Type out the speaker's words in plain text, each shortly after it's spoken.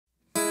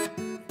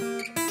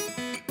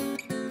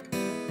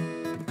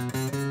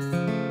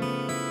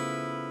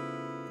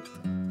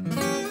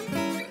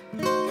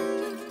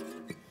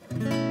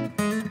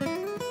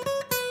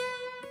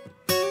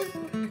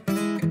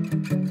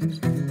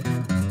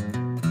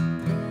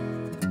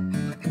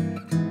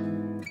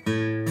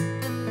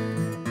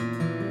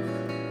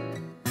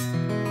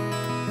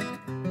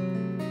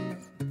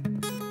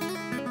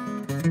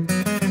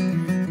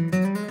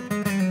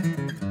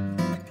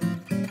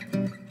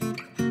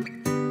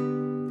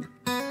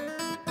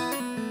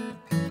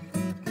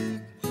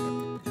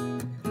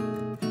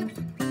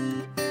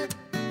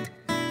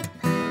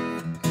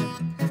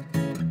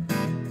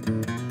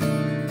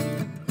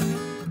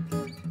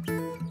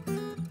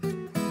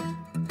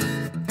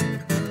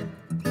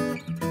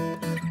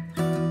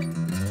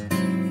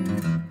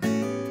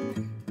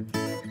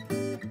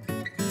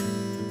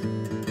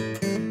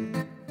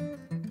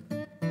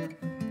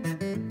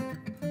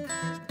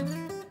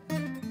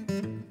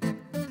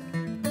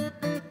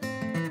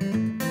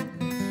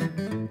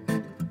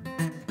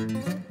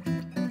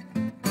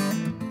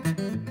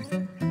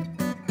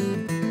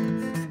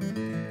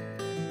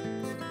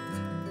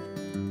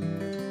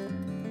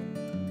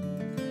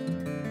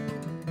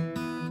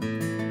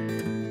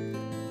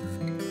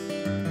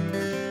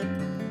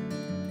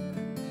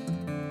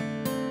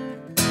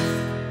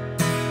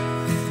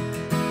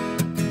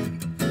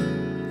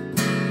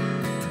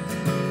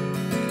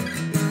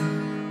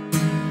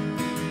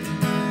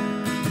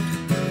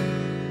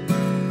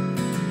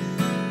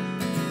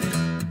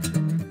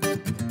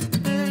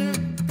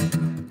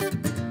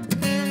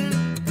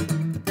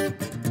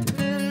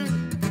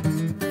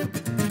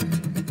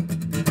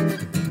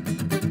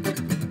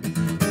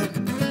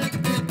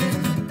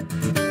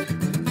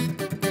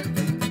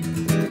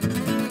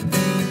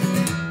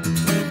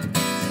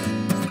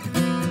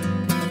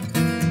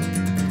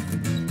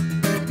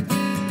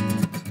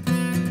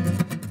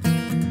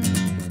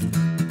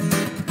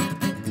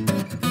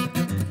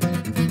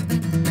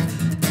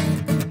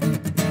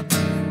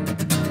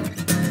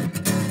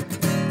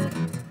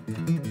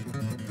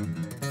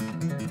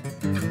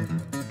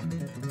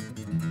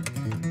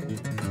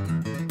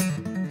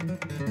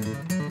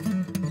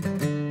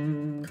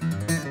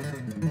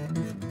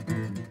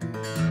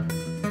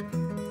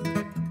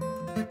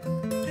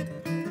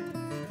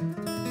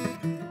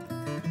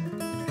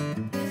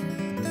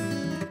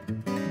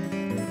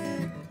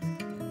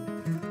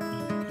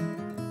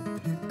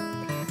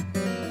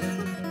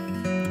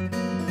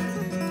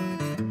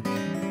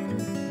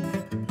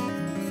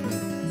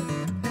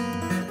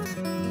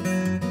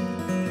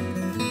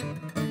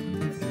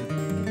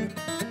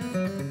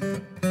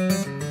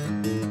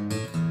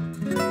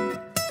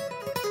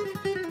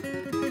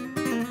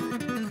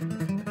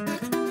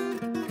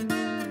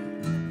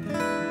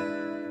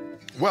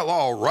Well,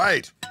 all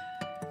right.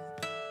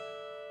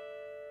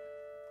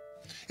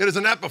 It is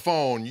an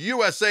Epiphone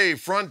USA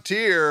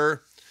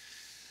Frontier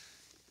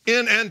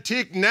in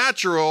antique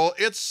natural.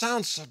 It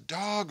sounds so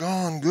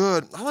doggone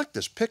good. I like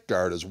this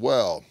pickguard as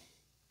well.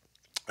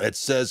 It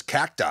says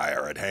cacti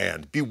are at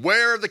hand.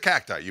 Beware of the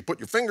cacti. You put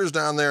your fingers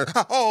down there.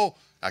 Oh,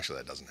 actually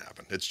that doesn't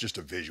happen. It's just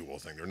a visual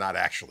thing. They're not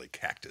actually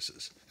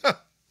cactuses.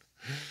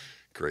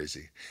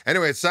 Crazy.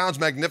 Anyway, it sounds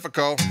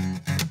magnifico.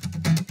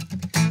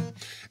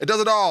 It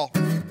does it all.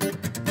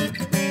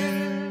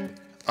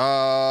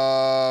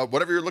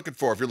 Whatever you're looking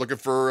for. If you're looking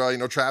for,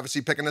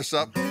 Travisy picking this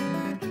up.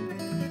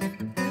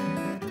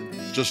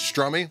 Just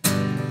strummy.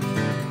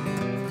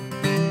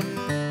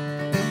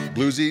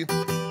 Bluesy.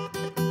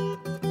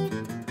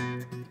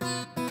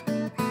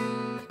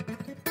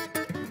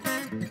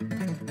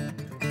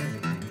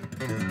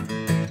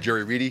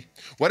 Jerry Reedy.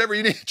 Whatever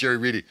you need. Jerry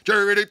Reedy.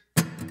 Jerry Reedy.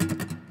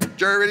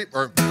 Jerry Reedy.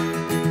 Or...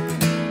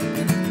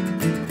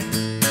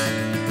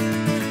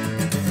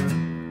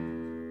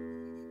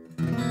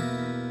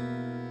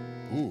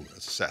 Ooh,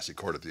 that's a sassy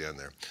chord at the end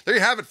there. There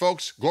you have it,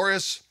 folks.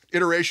 Glorious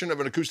iteration of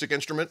an acoustic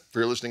instrument for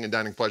your listening and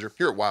dining pleasure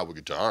here at Wildwood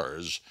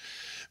Guitars.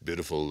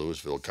 Beautiful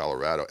Louisville,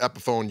 Colorado.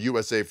 Epiphone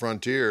USA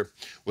Frontier.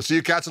 We'll see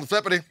you cats in the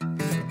flippity.